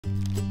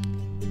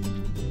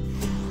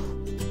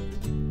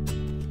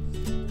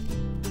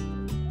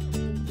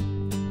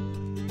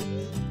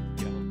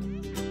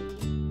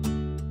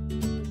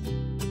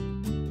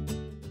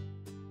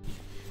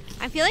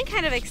feeling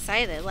kind of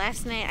excited.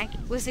 Last night I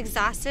was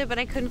exhausted, but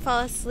I couldn't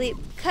fall asleep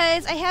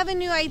because I have a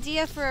new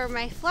idea for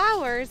my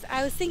flowers.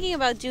 I was thinking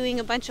about doing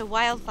a bunch of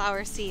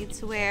wildflower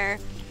seeds where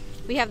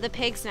we have the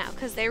pigs now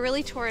because they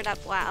really tore it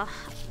up well.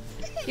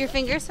 Your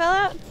fingers fell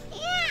out?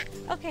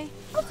 Yeah. Okay,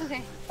 it's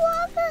okay.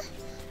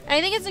 And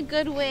I think it's a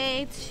good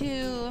way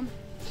to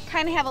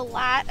kind of have a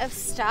lot of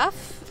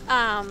stuff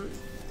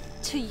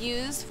to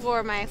use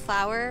for my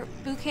flower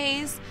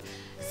bouquets.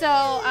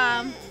 So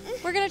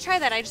we're gonna try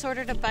that. I just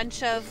ordered a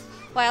bunch of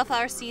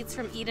wildflower seeds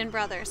from Eden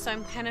Brothers, so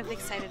I'm kind of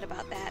excited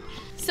about that.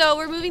 So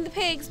we're moving the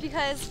pigs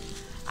because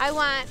I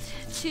want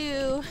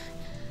to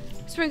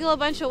sprinkle a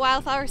bunch of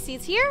wildflower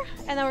seeds here,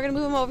 and then we're gonna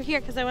move them over here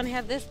because I want to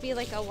have this be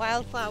like a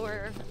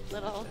wildflower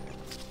little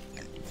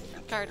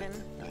garden.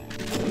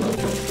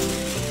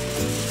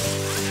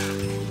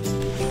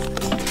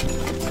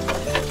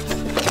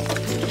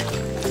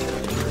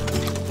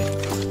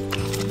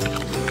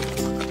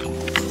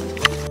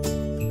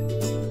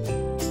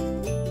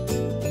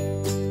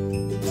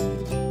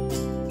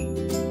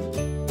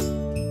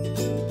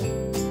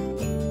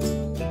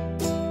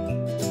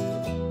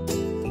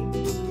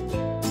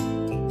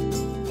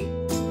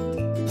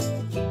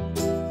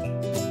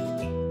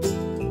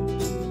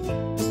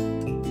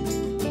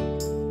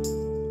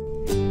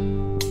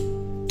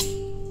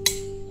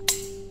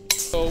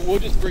 So we'll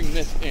just bring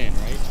this in,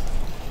 right?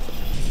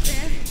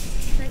 There,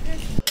 like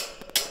this.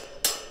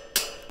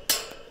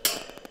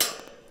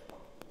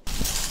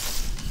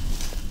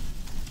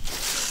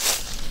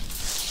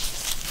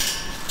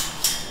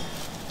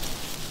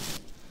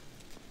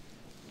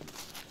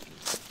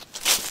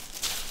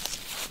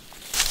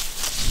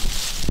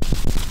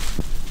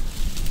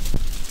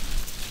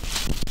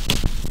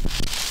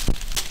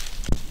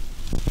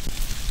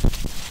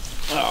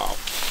 Oh,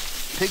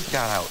 Pig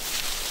got out.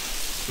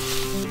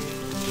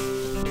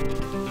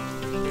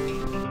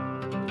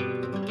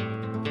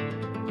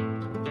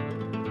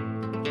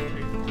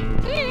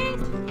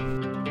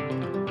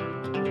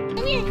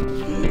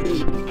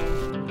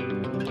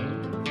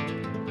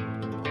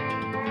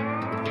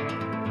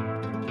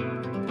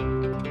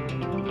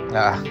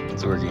 Ah,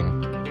 it's working.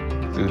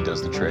 Food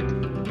does the trick.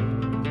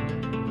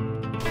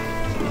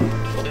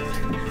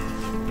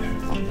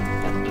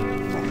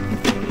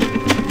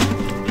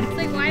 It's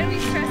like, why do we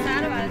stress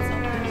out about it so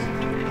much?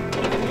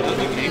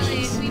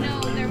 Really, we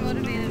know they're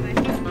motivated by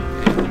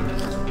food.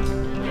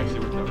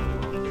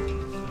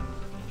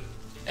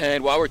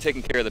 and while we're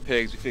taking care of the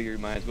pigs, we figure we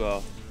might as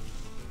well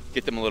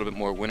get them a little bit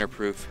more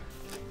winter-proof.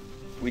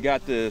 We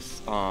got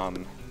this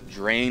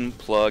drain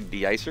plug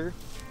de-icer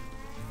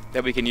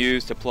that we can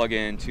use to plug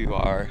into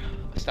our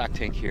stock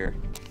tank here.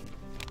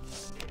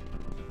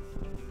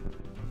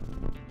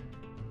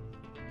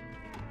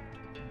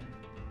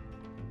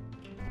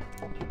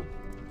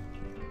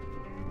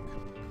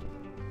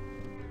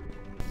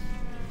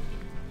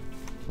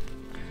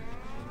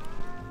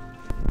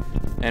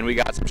 And we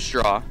got some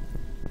straw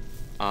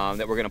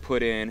that we're gonna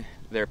put in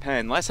their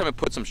pen. Last time I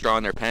put some straw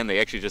in their pen, they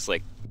actually just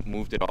like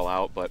moved it all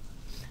out, but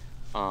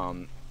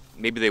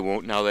maybe they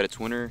won't now that it's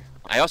winter.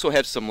 I also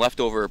have some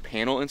leftover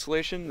panel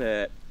insulation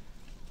that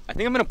I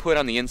think I'm gonna put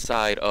on the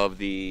inside of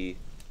their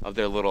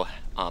little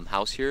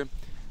house here,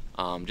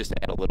 just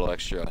to add a little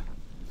extra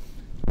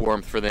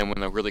warmth for them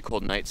when they're really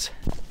cold nights.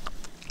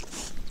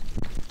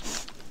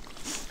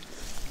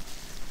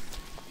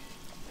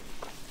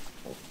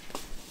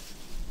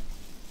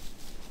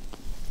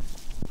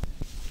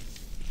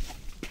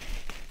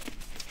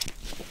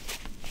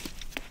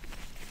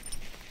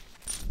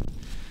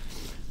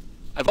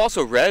 I've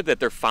also read that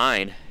they're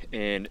fine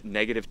in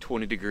negative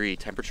 20-degree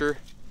temperature,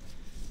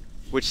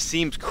 which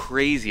seems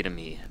crazy to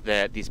me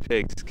that these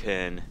pigs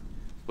can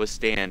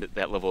withstand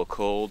that level of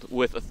cold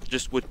with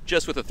just with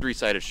a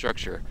three-sided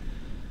structure.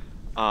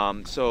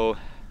 So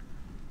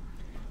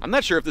I'm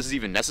not sure if this is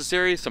even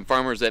necessary. Some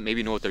farmers that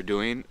maybe know what they're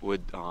doing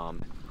would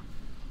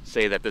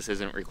say that this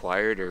isn't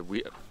required, or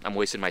I'm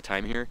wasting my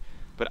time here.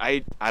 But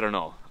I don't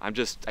know. I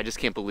just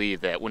can't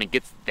believe that when it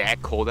gets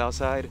that cold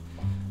outside,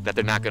 that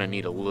they're not going to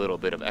need a little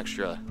bit of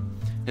extra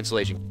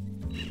insulation.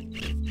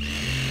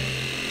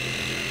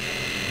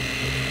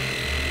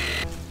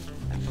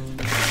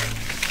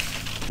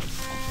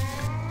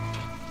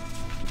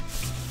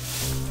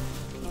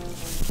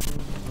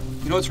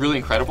 You know what's really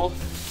incredible?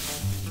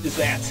 Is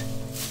that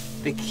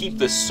they keep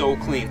this so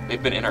clean.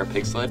 They've been in our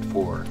pig sled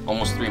for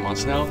almost 3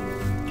 months now,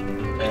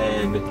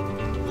 and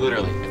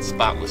literally it's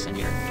spotless in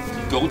here.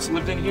 If goats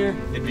lived in here,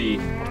 it'd be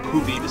a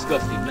poopy,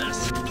 disgusting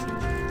mess.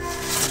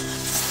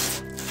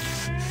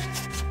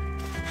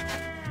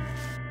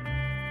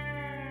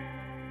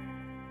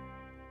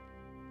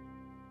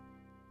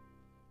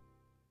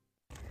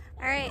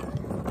 All right,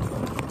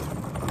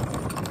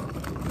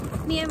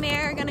 me and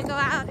Mare are gonna go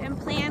out and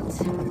plant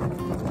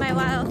my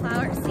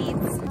wildflower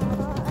seeds.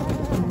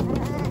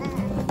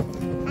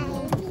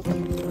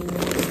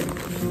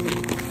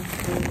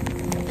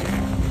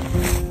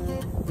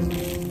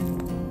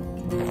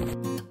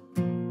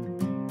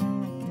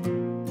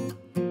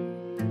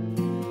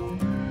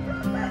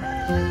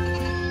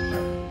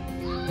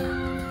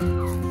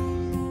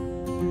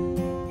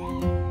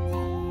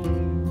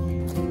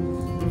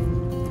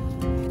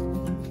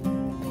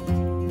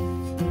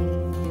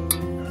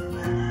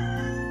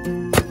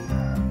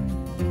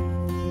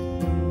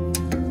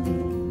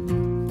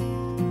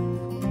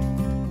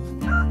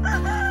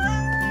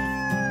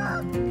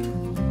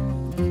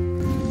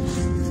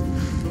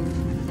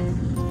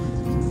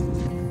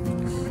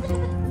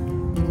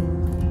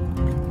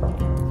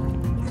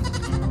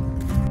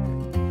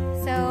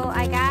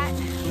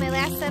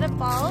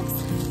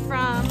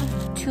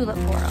 tulip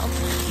floral.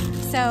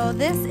 So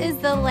this is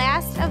the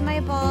last of my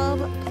bulb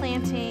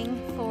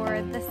planting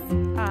for this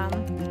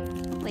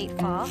late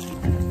fall.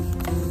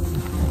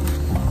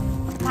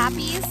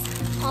 Poppies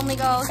only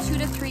go 2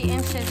 to 3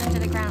 inches into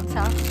the ground,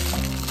 so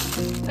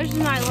this is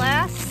my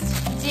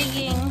last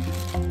digging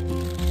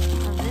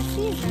of this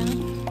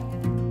season.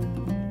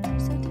 They're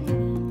so tiny,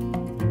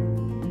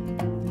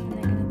 and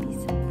they're gonna be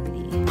so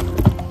pretty.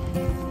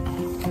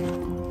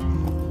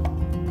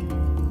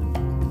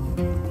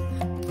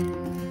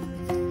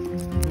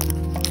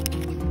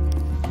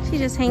 She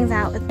just hangs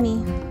out with me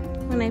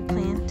when I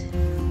plant.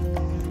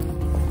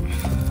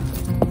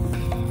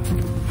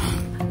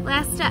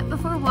 Last step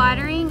before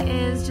watering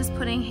is just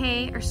putting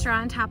hay or straw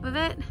on top of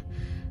it,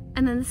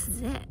 and then this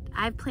is it.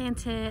 I've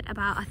planted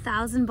about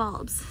 1,000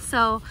 bulbs,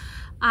 so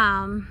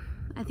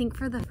I think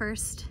for the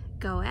first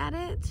go at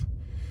it,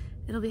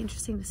 it'll be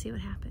interesting to see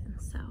what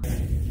happens. So.